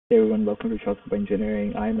Hey everyone, welcome to Shortcut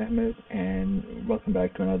Engineering. I'm Ahmed, and welcome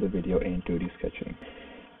back to another video in 2D sketching.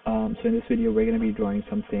 So in this video, we're going to be drawing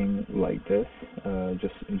something like this,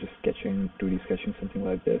 just sketching 2D sketching something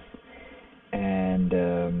like this. And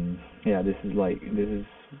yeah, this is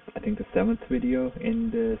I think the 7th video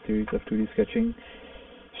in the series of 2D sketching.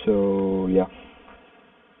 So yeah.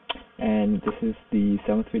 And this is the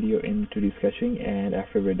 7th video in 2D sketching, and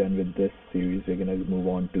after we're done with this series, we're going to move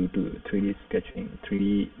on to 3D sketching,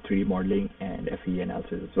 3D modeling, and FE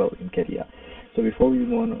analysis as well in CATIA. So before we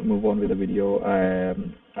move on with the video,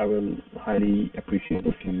 I will highly appreciate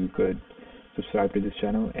if you could subscribe to this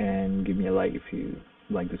channel and give me a like if you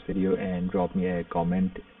like this video, and drop me a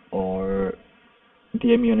comment or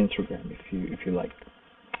DM me on Instagram if you like.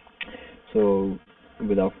 So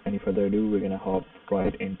without any further ado, we're gonna hop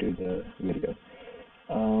right into the video.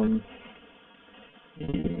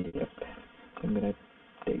 Yep. I'm gonna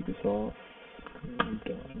take this off. I'm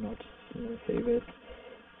not gonna save it,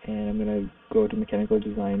 and I'm gonna go to mechanical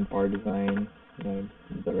design, power design,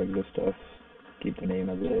 the regular stuff. Keep the name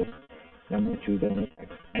as it is. And I'm gonna choose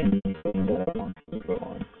anything that I want to go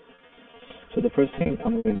on. So the first thing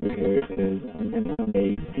I'm going to do here is I'm going to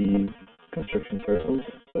make these construction circles.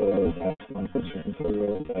 So that's one construction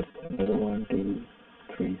circle, that's another 1, 2,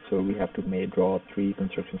 3. So we have to draw 3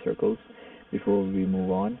 construction circles before we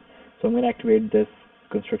move on. So I'm going to activate this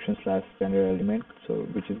construction / standard element,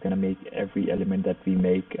 which is going to make every element that we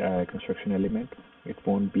make a construction element. It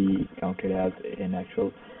won't be counted as an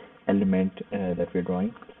actual element that we're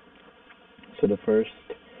drawing. So the first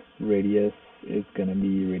radius is going to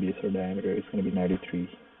be radius or diameter. It's going to be 93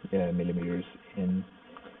 millimeters in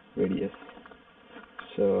radius.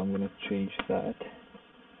 So I'm going to change that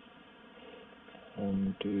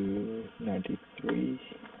to 93.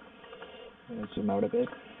 Zoom out a bit,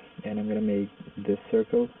 and I'm going to make this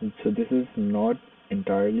circle. So this is not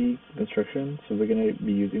entirely construction, so we're going to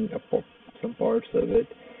be using some parts of it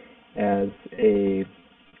as a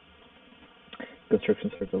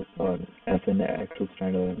construction circle as an actual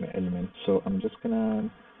standard element. So I'm just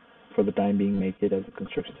gonna, for the time being, make it as a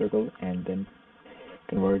construction circle and then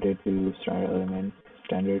convert it to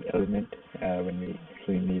standard element when we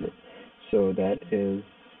actually need it. So that is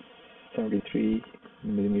 73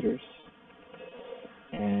 millimeters.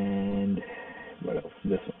 And what else?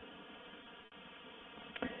 This one.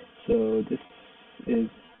 So this is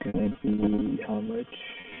gonna be how much?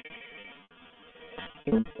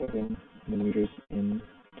 7 millimeters in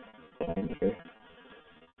diameter.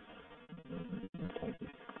 7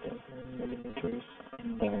 millimeters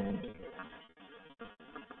in diameter.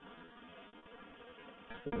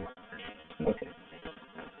 Okay.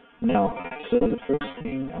 Now, so the first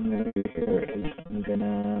thing I'm gonna do here is I'm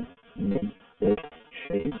gonna make this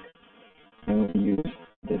shape. I'm gonna use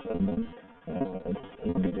this element, this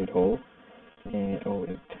elongated hole, and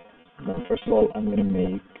now first of all, I'm gonna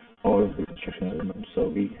make all of the construction elements. So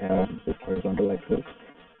we have this horizontal axis,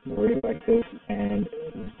 the vertical axis, and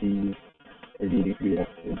these 30-degree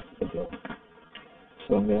axis as well.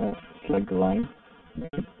 So I'm gonna select the line.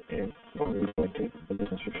 It's already selected for the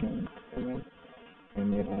construction element.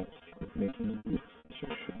 I'm gonna start making this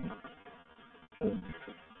construction element.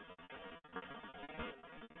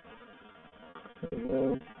 So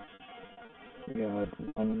we got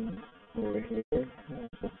one over here,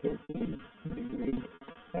 that's a 30-degree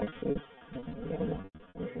axis, and we got one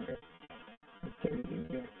over here,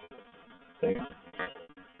 30-degree axis. There.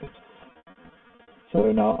 So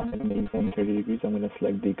now I'm going to make them 30 degrees. I'm going to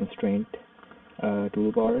select the constraint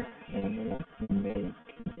toolbar, and I'm going to make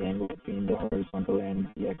the angle between the horizontal and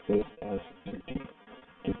the axis as 30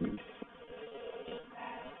 degrees.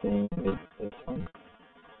 Same with this one.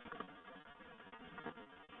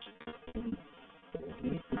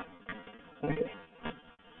 30. Okay.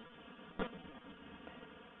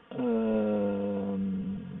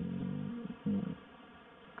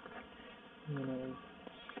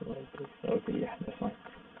 Select this. Okay, yeah, that's fine.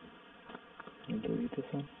 Delete this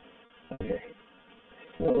one. Okay.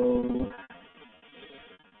 So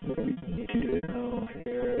what do we need to do now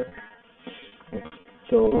here? Okay.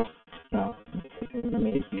 So now I'm gonna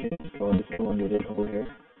make it draw this elongated hole here.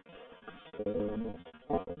 So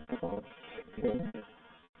across here,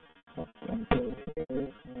 up until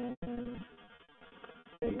here, and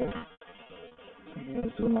there you go. I'm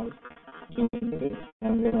gonna zoom in a bit.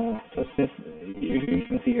 I'm gonna this. You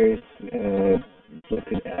can see here it's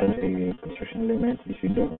selected as a construction element, which we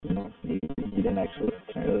don't need an actual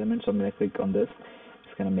standard element. So I'm gonna click on this.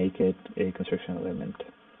 It's gonna make it a construction element.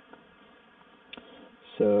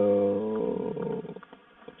 So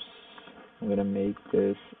I'm gonna make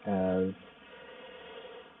this as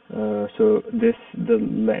So the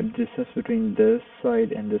distance between this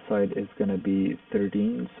side and this side is going to be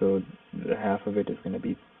 13. So the half of it is going to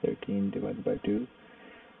be 13 divided by 2,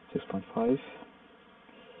 6.5.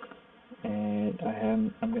 And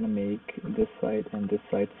I'm going to make this side and this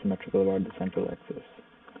side symmetrical about the central axis.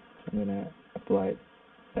 So I'm going to apply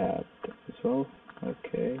that as well.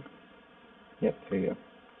 Okay. Yep, there you go.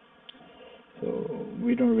 So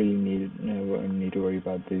we don't really need to worry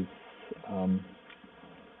about this,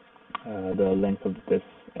 the length of this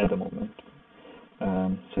at the moment.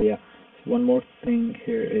 So yeah, one more thing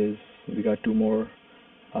here is we got two more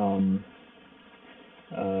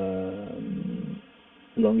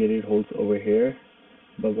elongated holes over here.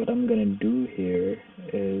 But what I'm gonna do here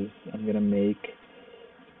is I'm gonna make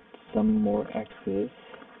some more axes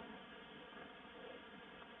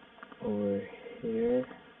over here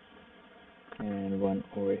and one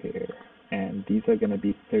over here, and these are gonna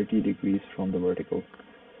be 30 degrees from the vertical.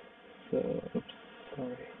 So, oops,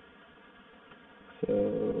 sorry.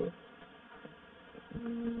 So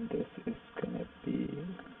this is gonna be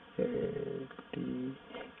 30,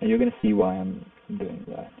 and you're gonna see why I'm doing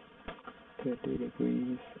that. 30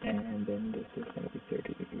 degrees, and then this is gonna be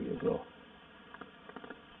 30 degrees as well.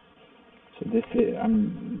 So this is,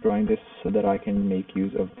 I'm drawing this so that I can make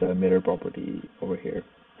use of the mirror property over here.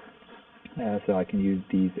 So I can use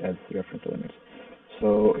these as reference elements.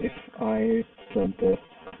 So if I select this,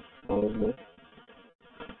 all of this,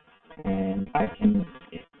 and I can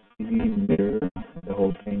easily mirror the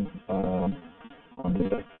whole thing on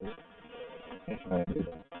this axis if I do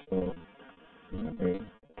that. So remember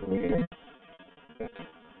over here,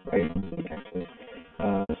 right on the axis.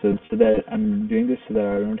 So that I'm doing this so that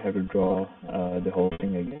I don't have to draw the whole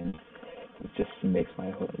thing again. It just makes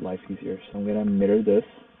my whole life easier. So I'm gonna mirror this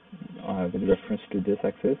with reference to this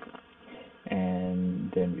axis,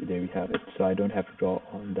 and then there we have it. So I don't have to draw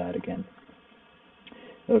on that again.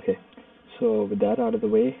 Okay, so with that out of the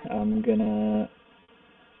way, I'm gonna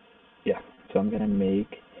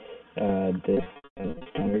make this as a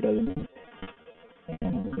standard element, and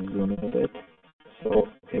I'm gonna zoom in a bit. So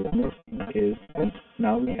okay, one more thing is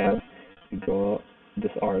now we have to draw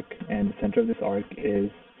this arc, and the center of this arc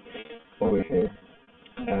is over here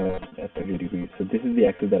at 30 degrees. So this is the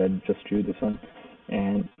axis that I just drew, this one,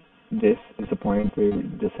 and this is the point where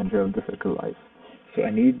the center of the circle lies. So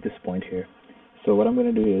I need this point here. So what I'm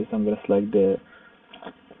going to do is I'm going to select the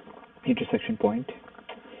intersection point.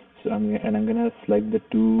 So I'm going to select the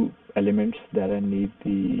two elements that I need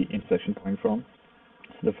the intersection point from.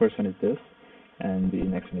 So the first one is this, and the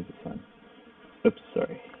next one is this one. Oops,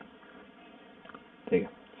 sorry. There you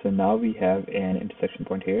go. So now we have an intersection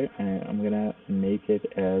point here, and I'm gonna make it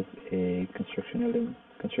as a construction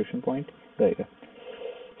point. There you go.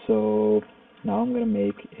 So now I'm gonna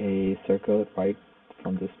make a circle right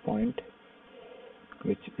from this point,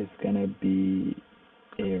 which is gonna be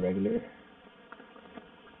a regular.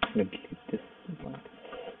 I'm gonna delete this point.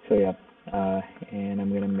 So yeah, and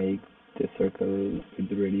I'm gonna make this circle with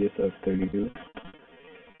the radius of 32.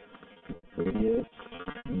 Radius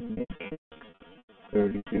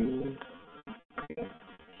 32.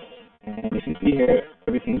 And if you see here,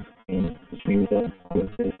 everything's green, which means that this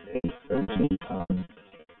is currently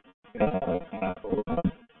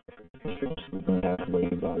overrun. We don't have to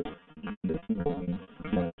worry about this moving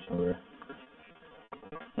somewhere.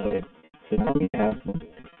 Okay, so now we have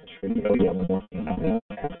oh yeah, one more thing. I'm gonna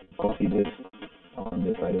have to copy this on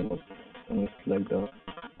this side as well. So I'm gonna select the.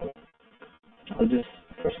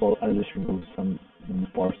 First of all, I'll just remove some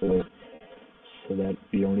parts of it so that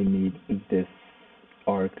we only need this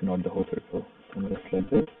arc, not the whole circle. So I'm going to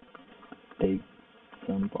select this, take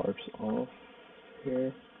some parts off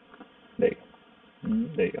here. There you go.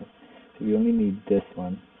 There you go. So we only need this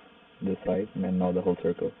one, this side, and then not the whole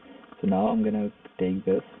circle. So now I'm going to take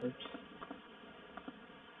this. Oops.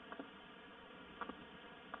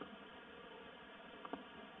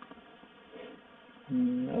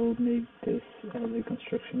 I'll make this as a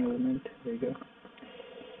construction element. There you go.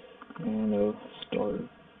 And I'll start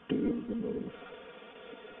to remove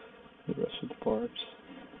the rest of the parts.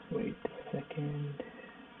 Wait a second.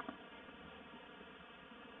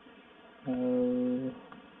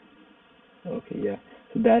 Okay, yeah.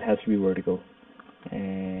 So that has to be vertical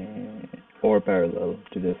and or parallel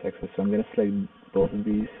to this axis. So I'm going to select both of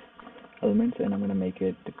these elements and I'm going to make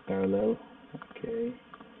it parallel. Okay.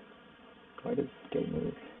 Why does it still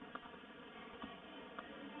move?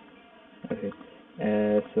 Okay.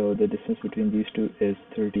 So the distance between these two is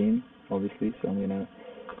 13, obviously. So I'm going to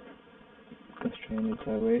constrain it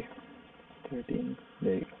that way. 13.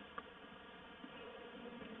 There you go.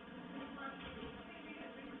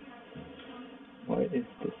 Why is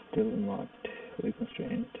this still not fully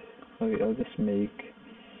constrained. Okay, I'll just make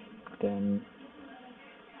them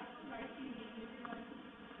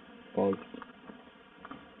pause.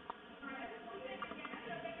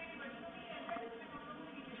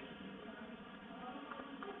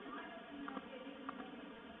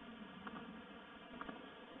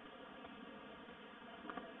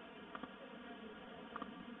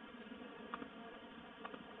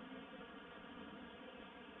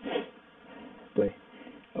 Play.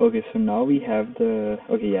 Okay, so now we have the,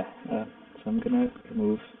 okay, yeah, so I'm gonna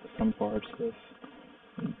remove some parts of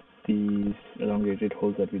these elongated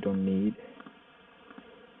holes that we don't need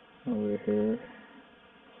over here.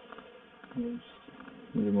 Just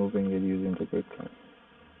removing it using the quick trim.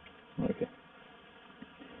 Okay.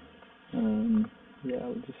 Yeah,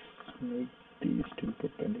 I'll just make these two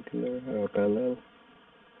perpendicular, parallel.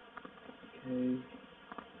 Okay.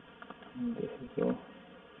 And this is all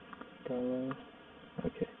parallel.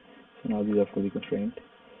 Okay. So now these are fully constrained.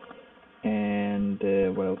 And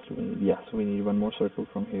what else do we need? Yeah, so we need one more circle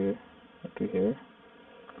from here to here.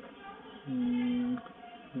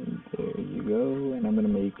 There you go. And I'm going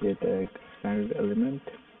to make it an expanded element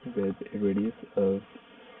with a radius of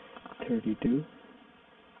 32.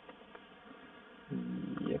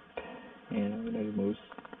 Yep. And I'm going to remove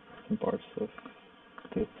some parts of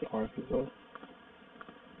this arc as well.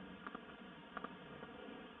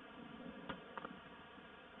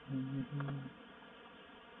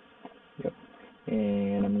 Yep.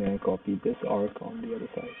 And I'm going to copy this arc on the other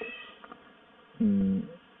side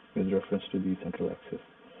with reference to the central axis.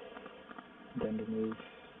 Then remove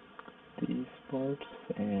these parts,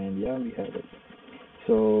 and yeah, we have it.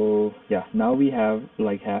 So yeah, now we have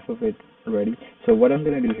like half of it ready. So what I'm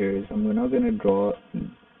going to do here is I'm now going to draw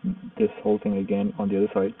this whole thing again on the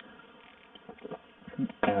other side.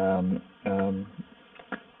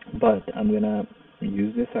 But I'm going to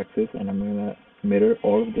use this axis and I'm going to mirror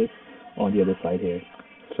all of this on the other side here.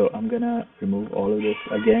 So I'm going to remove all of this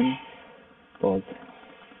again. Pause.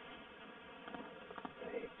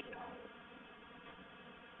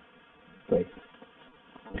 Play.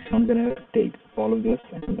 So I'm going to take all of this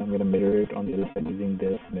and I'm going to mirror it on the other side using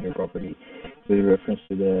this mirror property with reference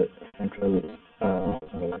to the central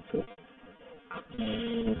axis.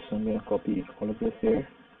 So I'm going to copy all of this here,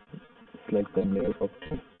 select the mirror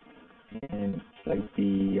property, and select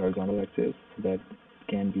the horizontal axis so that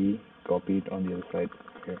can be copied on the other side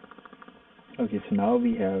here. Okay, so now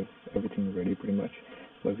we have everything ready pretty much,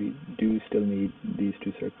 but we do still need these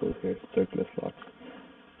two circles here, circular slots.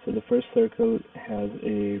 So the first circle has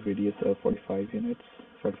a radius of 45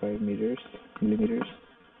 millimeters,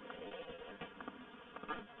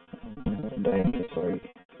 diameter, sorry,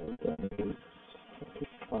 so diameter is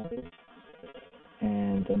 45,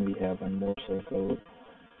 and then we have one more circle,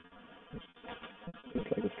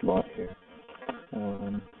 it's like a slot here,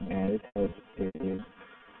 and it has a,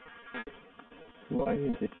 why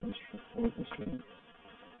is it constrained?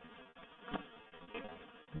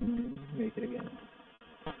 Make it again.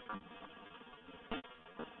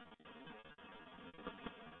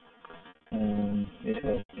 It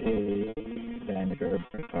has a diameter of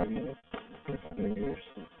 25 millimeters.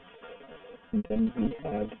 And then we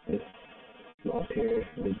have this slot here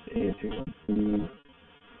with a 0.2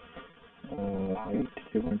 height,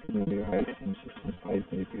 0.2 millimeter height, and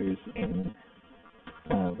 6.5 millimeters in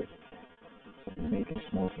width. So we make a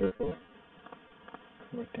small circle,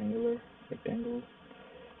 rectangle,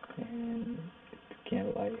 and it can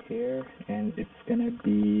lie here, and it's gonna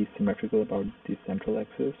be symmetrical about the central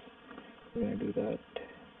axis. We're gonna do that.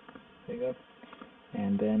 There you go.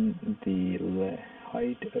 And then the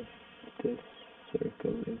height of this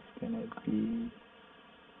circle is gonna be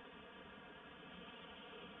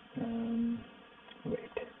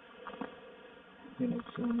wait. I'm gonna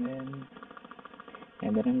zoom in,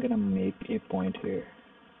 and then I'm gonna make a point here,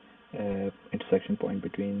 intersection point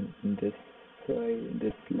between this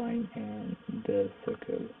line and the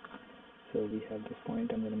circle. So we have this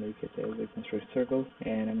point. I'm going to make it as a concentric circle,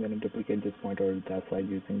 and I'm going to duplicate this point over that side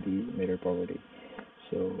using the mirror property.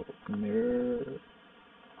 So mirror,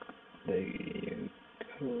 there you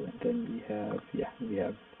go, and then we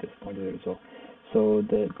have this point there as well. So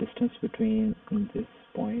the distance between this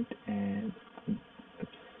point and,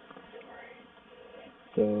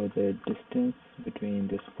 so the distance between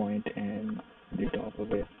this point and the top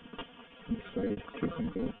of it is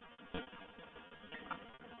 3.2,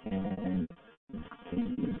 and the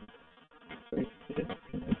width is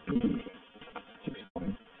going to be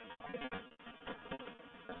 6.5.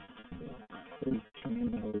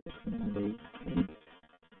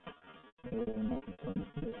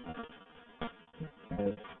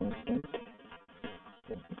 As constant.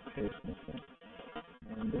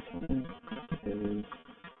 this one is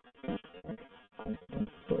constant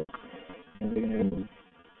slope, and we're going to remove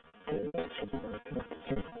the extra part of the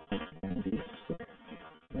circle and the square.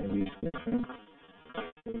 And we use the trim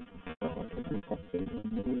to incorporate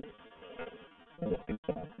removed like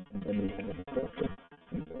that, and then we have a structure.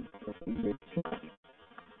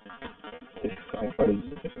 This side part is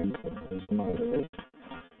zoom out of it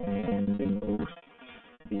and remove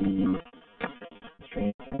the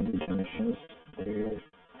constraints and the dimensions. There you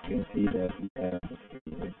can see that we have a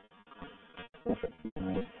perfectly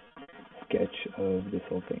nice sketch of this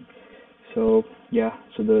whole thing. So yeah,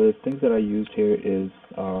 so the things that I used here is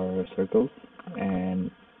our circles and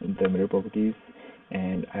the mirror properties,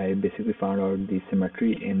 and I basically found out the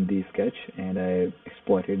symmetry in the sketch, and I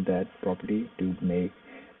exploited that property to make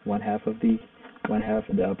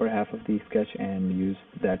the upper half of the sketch, and use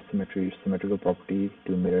that symmetrical property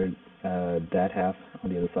to mirror that half on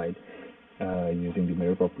the other side, using the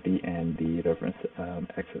mirror property and the reference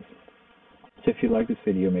axis. So if you like this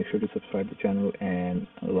video, make sure to subscribe to the channel and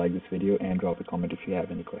like this video, and drop a comment if you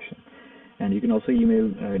have any question. And you can also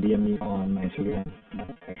DM me on my Instagram,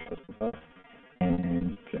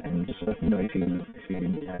 and just let me know if you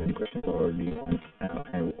have any questions, or do you want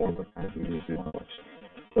or what kind of videos you want to watch.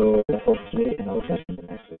 So that's all for today, and I'll catch you